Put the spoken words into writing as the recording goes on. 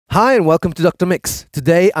Hi and welcome to Dr. Mix.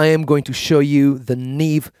 Today I am going to show you the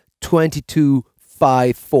Neve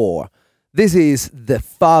 2254. This is the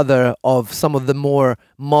father of some of the more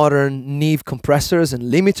modern Neve compressors and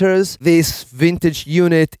limiters. This vintage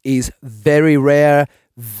unit is very rare,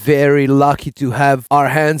 very lucky to have our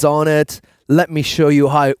hands on it. Let me show you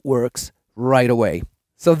how it works right away.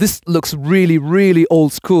 So this looks really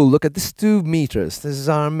old school. Look at these 2 meters. These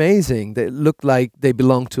are amazing. They look like they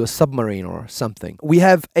belong to a submarine or something. We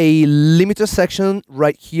have a limiter section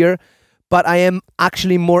right here, but I am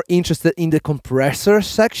actually more interested in the compressor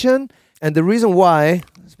section. And the reason why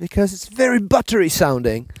is because it's very buttery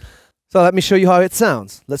sounding. So let me show you how it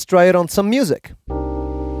sounds. Let's try it on some music.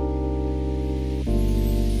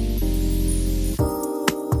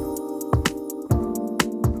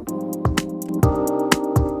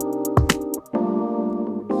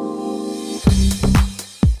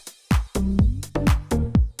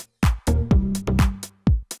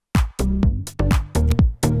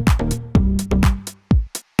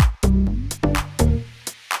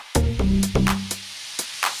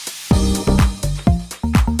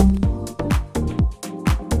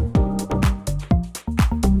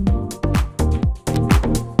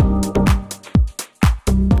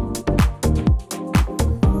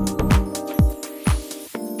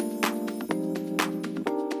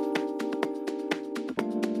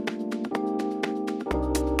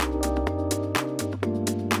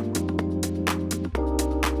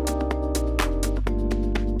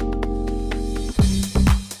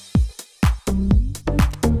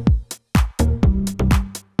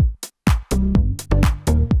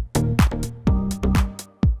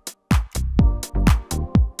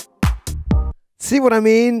 See what I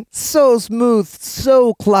mean? So smooth,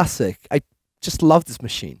 so classic. I just love this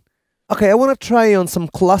machine. Okay, I want to try on some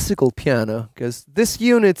classical piano because this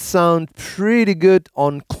unit sounds pretty good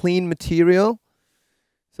on clean material.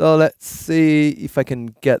 So let's see if I can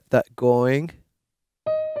get that going.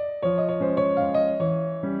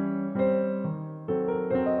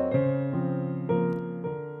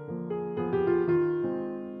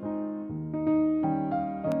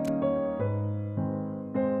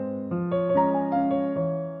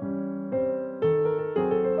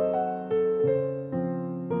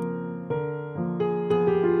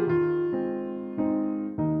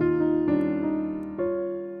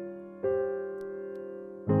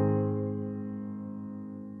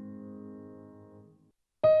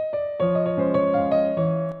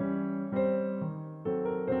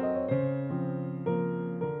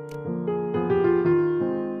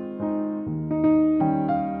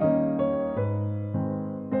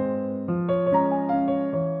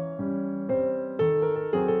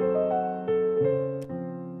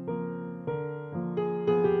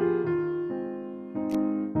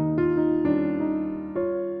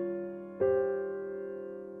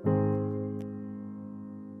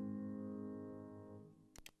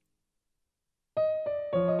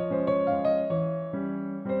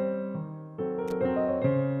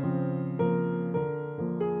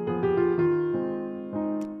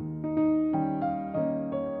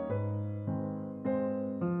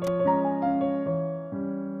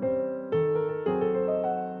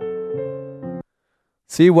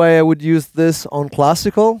 See why I would use this on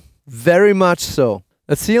classical? Very much so.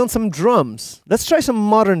 Let's see on some drums. Let's try some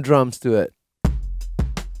modern drums to it.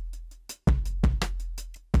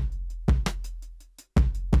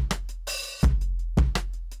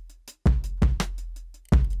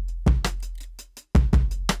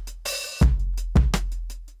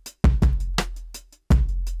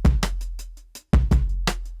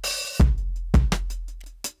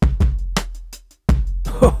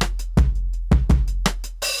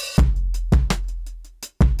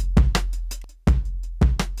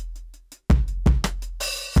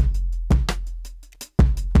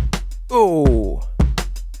 Oh!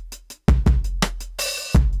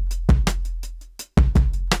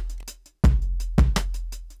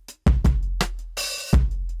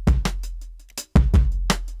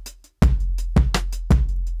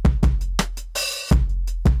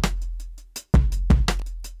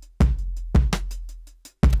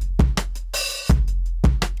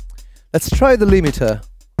 Let's try the limiter.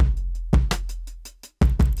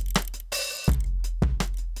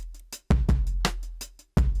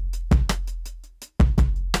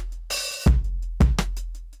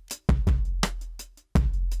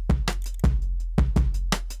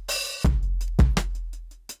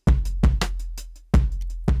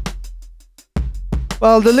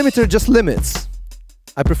 Well, the limiter just limits.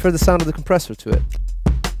 I prefer the sound of the compressor to it.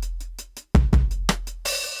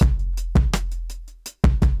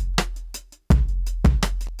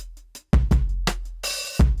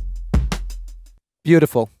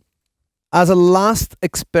 Beautiful. As a last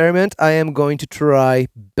experiment, I am going to try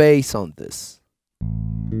bass on this.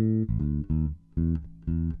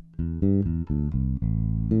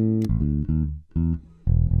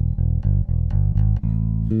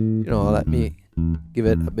 You know, let me give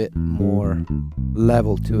it a bit more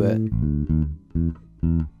level to it.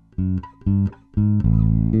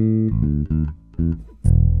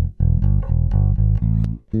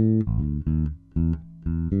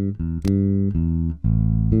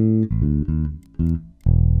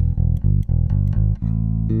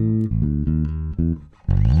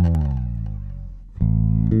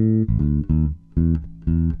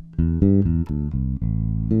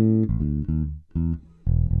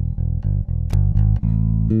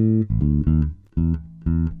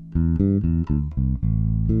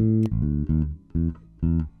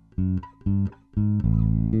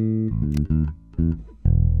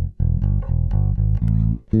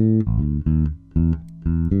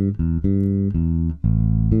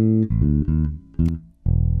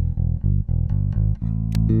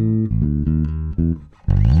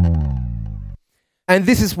 And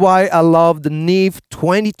this is why I love the Neve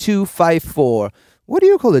 2254. What do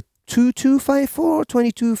you call it? 2254,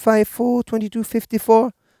 2254,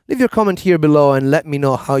 2254? Leave your comment here below and let me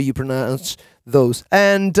know how you pronounce those.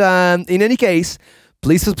 And in any case,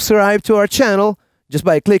 please subscribe to our channel just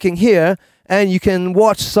by clicking here, and you can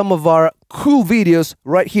watch some of our cool videos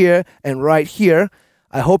right here and right here.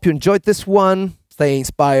 I hope you enjoyed this one. Stay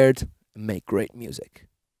inspired and make great music.